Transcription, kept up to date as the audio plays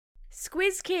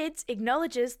Squiz Kids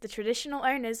acknowledges the traditional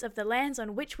owners of the lands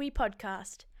on which we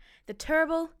podcast, the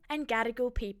Turrbal and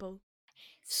Gadigal people.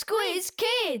 Squiz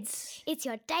Kids! It's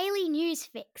your daily news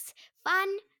fix. Fun,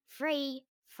 free,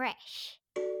 fresh.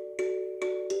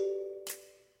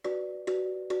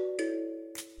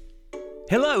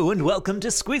 Hello and welcome to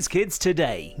Squiz Kids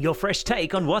Today, your fresh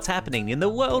take on what's happening in the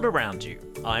world around you.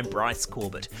 I'm Bryce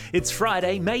Corbett. It's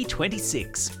Friday, May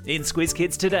 26. In Squiz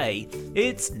Kids Today,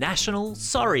 it's National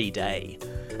Sorry Day.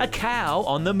 A cow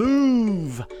on the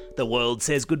move. The world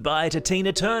says goodbye to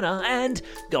Tina Turner and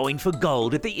going for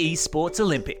gold at the ESports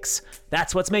Olympics.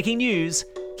 That's what's making news,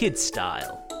 kids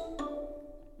style.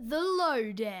 The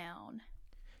Lowdown.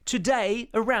 Today,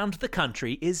 around the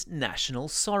country, is National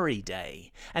Sorry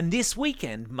Day, and this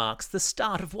weekend marks the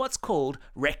start of what's called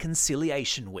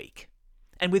Reconciliation Week.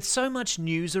 And with so much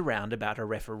news around about a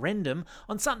referendum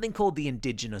on something called the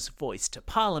Indigenous Voice to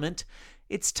Parliament,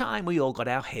 it's time we all got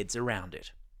our heads around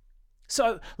it.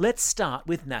 So let's start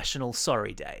with National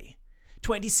Sorry Day.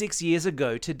 26 years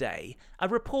ago today, a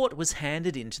report was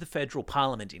handed into the federal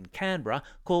parliament in Canberra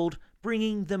called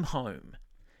Bringing Them Home.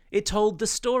 It told the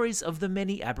stories of the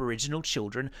many Aboriginal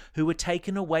children who were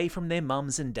taken away from their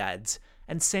mums and dads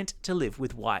and sent to live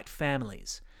with white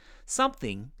families.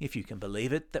 Something, if you can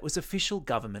believe it, that was official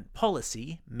government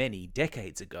policy many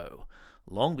decades ago,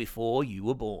 long before you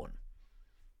were born.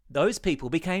 Those people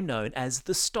became known as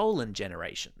the stolen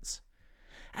generations.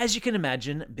 As you can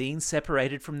imagine, being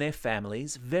separated from their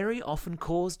families very often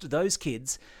caused those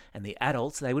kids, and the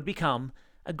adults they would become,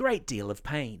 a great deal of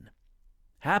pain.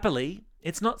 Happily,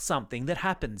 it's not something that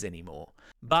happens anymore,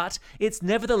 but it's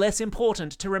nevertheless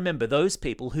important to remember those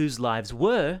people whose lives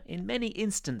were, in many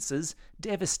instances,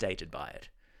 devastated by it.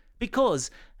 Because,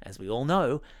 as we all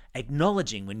know,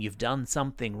 acknowledging when you've done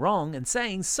something wrong and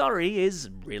saying sorry is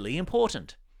really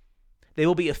important. There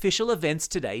will be official events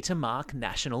today to mark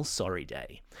National Sorry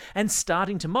Day. And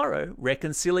starting tomorrow,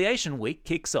 Reconciliation Week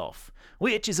kicks off,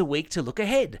 which is a week to look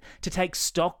ahead, to take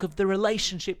stock of the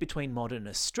relationship between modern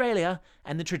Australia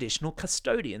and the traditional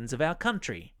custodians of our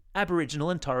country, Aboriginal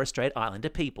and Torres Strait Islander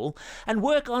people, and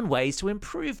work on ways to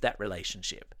improve that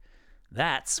relationship.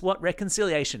 That's what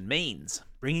reconciliation means,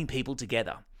 bringing people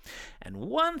together. And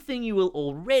one thing you will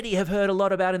already have heard a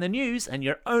lot about in the news, and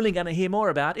you're only going to hear more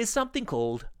about, is something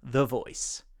called The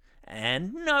Voice.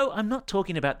 And no, I'm not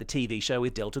talking about the TV show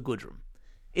with Delta Goodrem.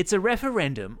 It's a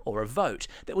referendum or a vote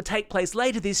that will take place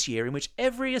later this year in which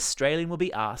every Australian will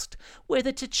be asked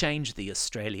whether to change the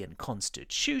Australian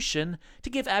Constitution to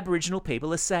give Aboriginal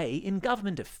people a say in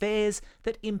government affairs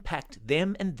that impact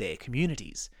them and their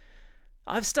communities.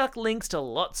 I've stuck links to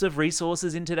lots of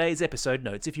resources in today's episode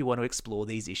notes if you want to explore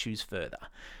these issues further,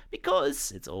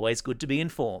 because it's always good to be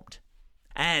informed.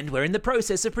 And we're in the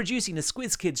process of producing a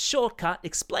Squiz Kids shortcut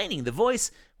explaining The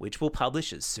Voice, which we'll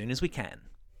publish as soon as we can.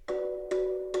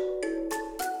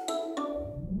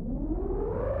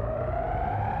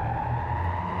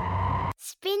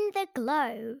 Spin the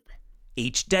globe.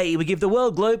 Each day we give the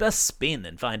world globe a spin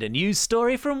and find a news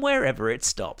story from wherever it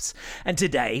stops. And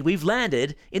today we've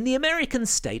landed in the American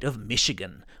state of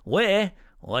Michigan, where,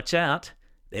 watch out,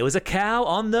 there was a cow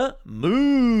on the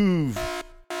move.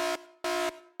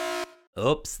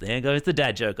 Oops, there goes the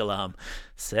dad joke alarm.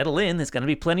 Settle in, there's going to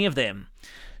be plenty of them.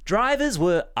 Drivers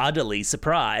were utterly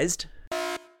surprised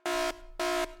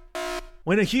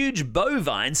when a huge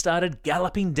bovine started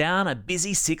galloping down a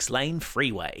busy 6-lane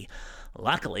freeway.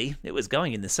 Luckily, it was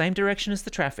going in the same direction as the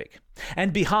traffic.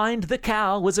 And behind the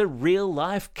cow was a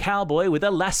real-life cowboy with a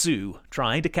lasso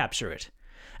trying to capture it.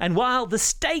 And while the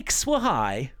stakes were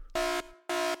high,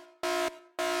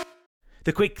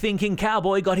 the quick-thinking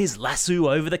cowboy got his lasso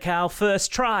over the cow first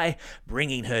try,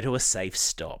 bringing her to a safe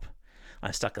stop.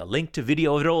 I've stuck a link to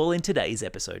video of it all in today's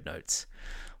episode notes.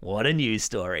 What a news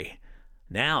story.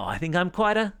 Now I think I'm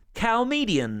quite a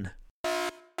cow-median.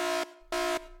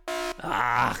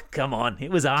 Ah, come on, it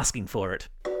was asking for it.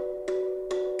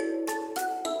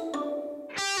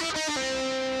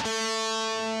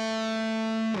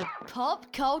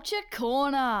 Pop Culture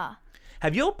Corner.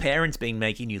 Have your parents been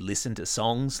making you listen to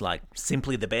songs like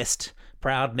Simply the Best,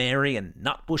 Proud Mary and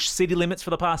Nutbush City Limits for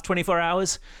the past 24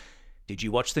 hours? Did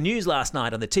you watch the news last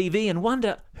night on the TV and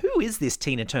wonder, who is this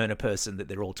Tina Turner person that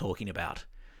they're all talking about?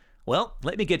 Well,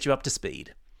 let me get you up to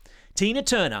speed. Tina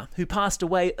Turner, who passed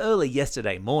away early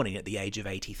yesterday morning at the age of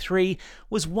 83,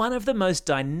 was one of the most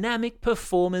dynamic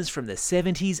performers from the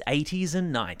 70s, 80s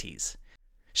and 90s.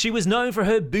 She was known for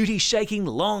her booty shaking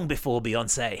long before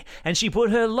Beyoncé, and she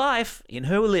put her life in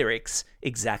her lyrics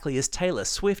exactly as Taylor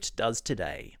Swift does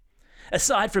today.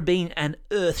 Aside from being an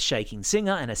earth-shaking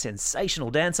singer and a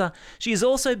sensational dancer, she has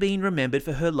also been remembered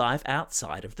for her life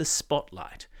outside of the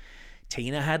spotlight.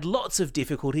 Tina had lots of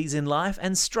difficulties in life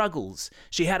and struggles.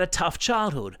 She had a tough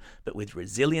childhood, but with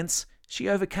resilience, she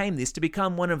overcame this to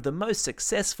become one of the most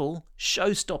successful,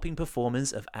 show-stopping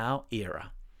performers of our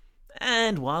era.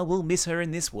 And while we'll miss her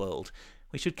in this world,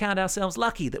 we should count ourselves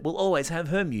lucky that we'll always have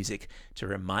her music to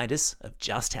remind us of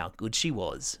just how good she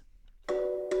was.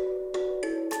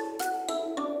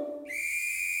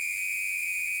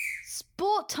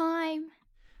 Sport time.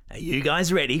 Are you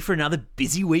guys ready for another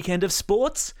busy weekend of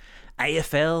sports?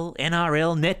 AFL,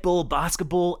 NRL, netball,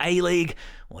 basketball, A-League,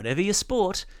 whatever your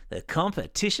sport, the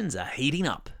competitions are heating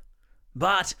up.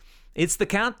 But it's the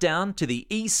countdown to the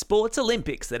ESports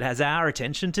Olympics that has our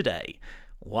attention today.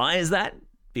 Why is that?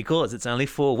 Because it's only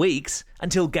 4 weeks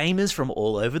until gamers from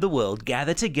all over the world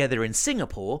gather together in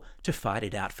Singapore to fight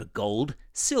it out for gold,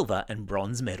 silver and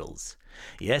bronze medals.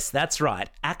 Yes, that's right,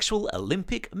 actual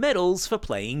Olympic medals for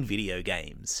playing video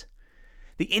games.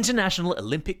 The International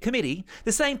Olympic Committee,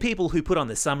 the same people who put on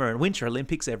the Summer and Winter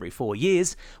Olympics every 4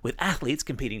 years, with athletes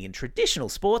competing in traditional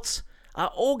sports,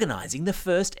 are organising the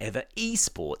first ever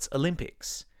ESports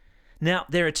Olympics. Now,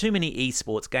 there are too many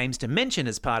esports games to mention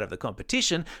as part of the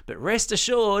competition, but rest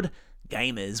assured,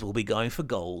 gamers will be going for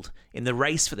gold in the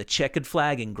race for the checkered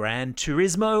flag in Gran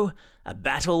Turismo, a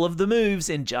battle of the moves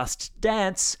in Just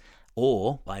Dance,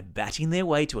 or by batting their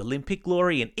way to Olympic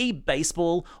glory in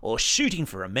e-baseball or shooting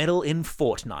for a medal in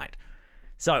Fortnite.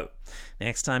 So,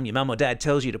 next time your mum or dad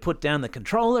tells you to put down the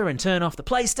controller and turn off the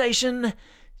PlayStation,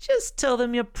 just tell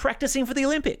them you're practicing for the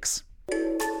Olympics.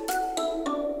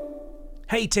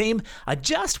 Hey team, I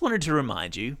just wanted to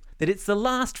remind you that it's the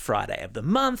last Friday of the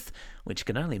month, which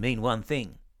can only mean one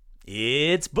thing.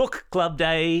 It's Book Club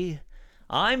Day.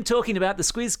 I'm talking about the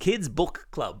Squiz Kids Book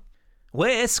Club,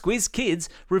 where Squiz Kids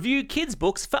review kids'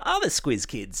 books for other Squiz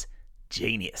Kids.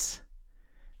 Genius.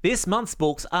 This month's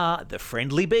books are The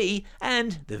Friendly Bee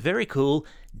and the very cool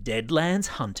Deadlands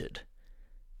Hunted.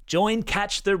 Join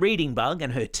Catch the Reading Bug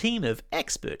and her team of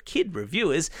expert kid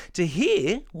reviewers to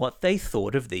hear what they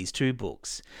thought of these two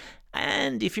books.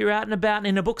 And if you're out and about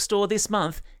in a bookstore this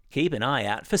month, keep an eye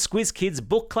out for Squiz Kids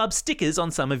Book Club stickers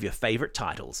on some of your favourite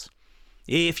titles.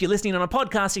 If you're listening on a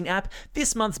podcasting app,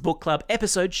 this month's book club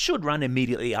episode should run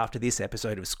immediately after this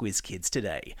episode of Squiz Kids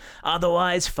Today.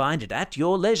 Otherwise, find it at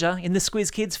your leisure in the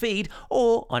Squiz Kids feed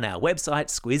or on our website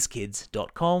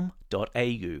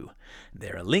squizkids.com.au.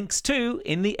 There are links too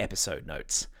in the episode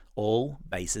notes. All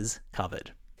bases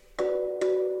covered.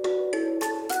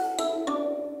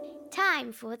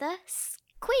 Time for the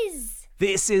quiz.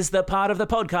 This is the part of the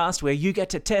podcast where you get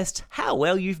to test how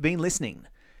well you've been listening.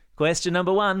 Question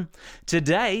number 1.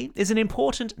 Today is an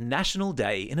important national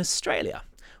day in Australia.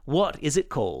 What is it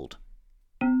called?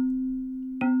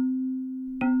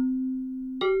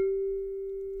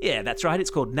 Yeah, that's right,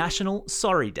 it's called National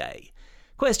Sorry Day.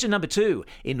 Question number 2.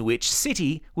 In which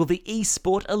city will the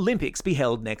ESports Olympics be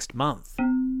held next month?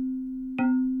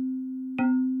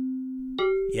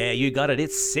 Yeah, you got it,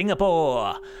 it's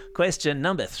Singapore. Question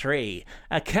number 3.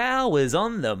 A cow was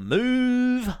on the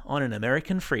move on an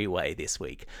American freeway this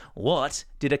week. What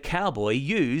did a cowboy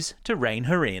use to rein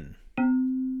her in?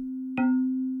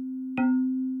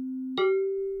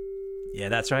 Yeah,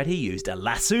 that's right, he used a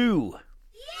lasso.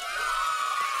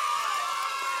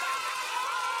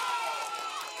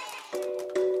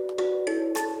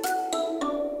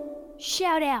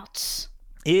 Shout outs.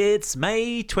 It's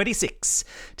May 26.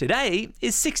 Today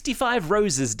is 65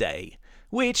 Roses Day,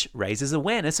 which raises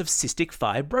awareness of cystic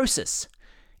fibrosis.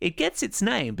 It gets its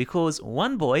name because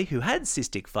one boy who had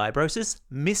cystic fibrosis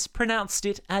mispronounced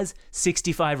it as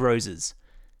 65 roses,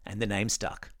 and the name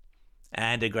stuck.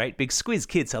 And a great big Squiz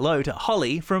Kids hello to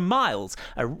Holly from Miles,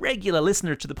 a regular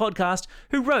listener to the podcast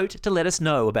who wrote to let us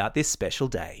know about this special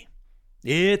day.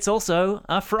 It's also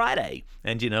a Friday,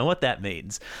 and you know what that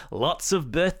means. Lots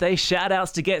of birthday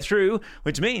shout-outs to get through,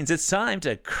 which means it's time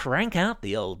to crank out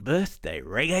the old birthday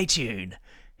reggae tune.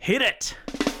 Hit it!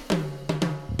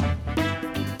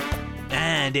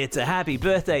 And it's a happy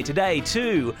birthday today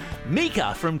to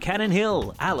Mika from Cannon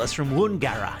Hill, Alice from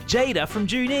Woongarra, Jada from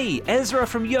Junee, Ezra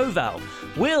from Yeovil,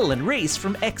 Will and Reese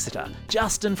from Exeter,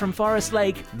 Justin from Forest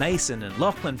Lake, Mason and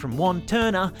Lachlan from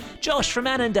Wanturna, Josh from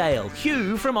Annandale,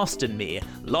 Hugh from Austinmere,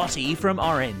 Lottie from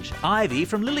Orange, Ivy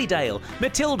from Lilydale,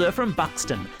 Matilda from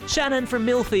Buxton, Shannon from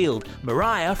Millfield,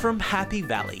 Mariah from Happy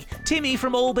Valley, Timmy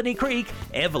from Albany Creek,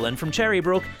 Evelyn from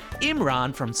Cherrybrook,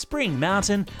 Imran from Spring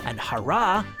Mountain, and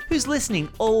Hara, who's listening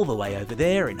all the way over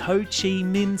there in Ho Chi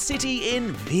Minh City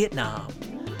in Vietnam.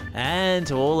 And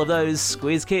to all of those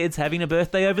Squiz Kids having a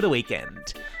birthday over the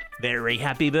weekend, Very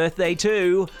happy birthday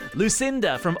to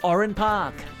Lucinda from Oran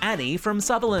Park, Annie from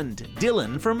Sutherland,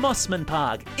 Dylan from Mossman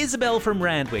Park, Isabel from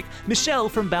Randwick, Michelle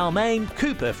from Balmain,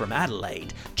 Cooper from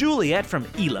Adelaide, Juliet from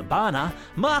Elabana,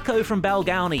 Marco from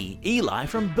Balgownie, Eli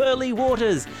from Burley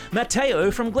Waters, Matteo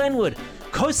from Glenwood,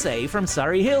 Kosei from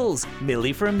Surrey Hills,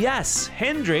 Millie from Yass,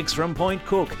 Hendrix from Point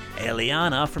Cook,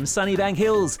 Eliana from Sunnybank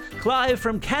Hills, Clive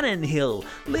from Cannon Hill,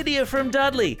 Lydia from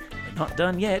Dudley, not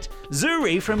done yet,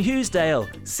 Zuri from Hughesdale,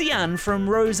 Sian from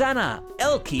Rosanna,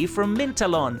 Elkie from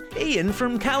Mintalon, Ian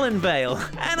from Callanvale,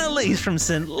 Annalise from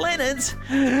St Leonard's,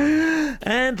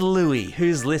 and Louis,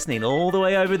 who's listening all the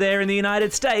way over there in the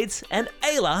United States, and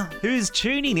Ayla, who's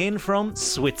tuning in from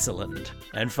Switzerland.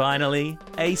 And finally,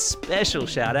 a special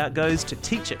shout out goes to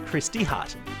teacher Christy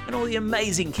Hutt and all the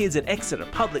amazing kids at Exeter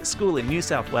Public School in New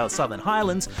South Wales Southern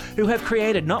Highlands who have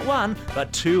created not one,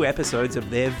 but 2 episodes of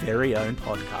their very own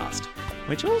podcast,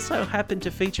 which also happened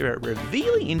to feature a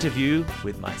revealing interview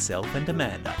with myself and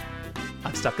Amanda.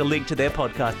 I've stuck a link to their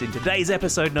podcast in today's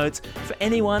episode notes for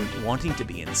anyone wanting to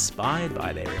be inspired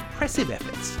by their impressive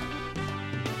efforts.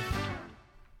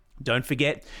 Don't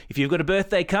forget, if you've got a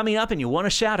birthday coming up and you want a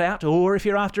shout out, or if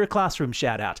you're after a classroom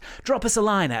shout out, drop us a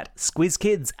line at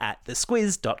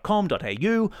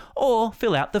squizkids@thesquiz.com.au or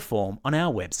fill out the form on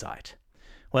our website.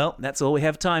 Well, that's all we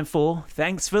have time for.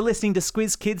 Thanks for listening to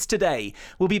Squiz Kids today.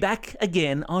 We'll be back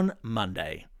again on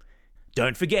Monday.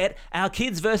 Don't forget, our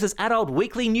Kids vs. Adult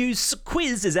Weekly News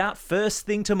quiz is out first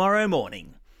thing tomorrow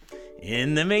morning.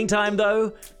 In the meantime,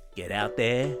 though, get out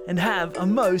there and have a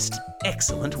most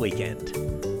excellent weekend.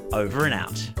 Over and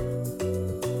out.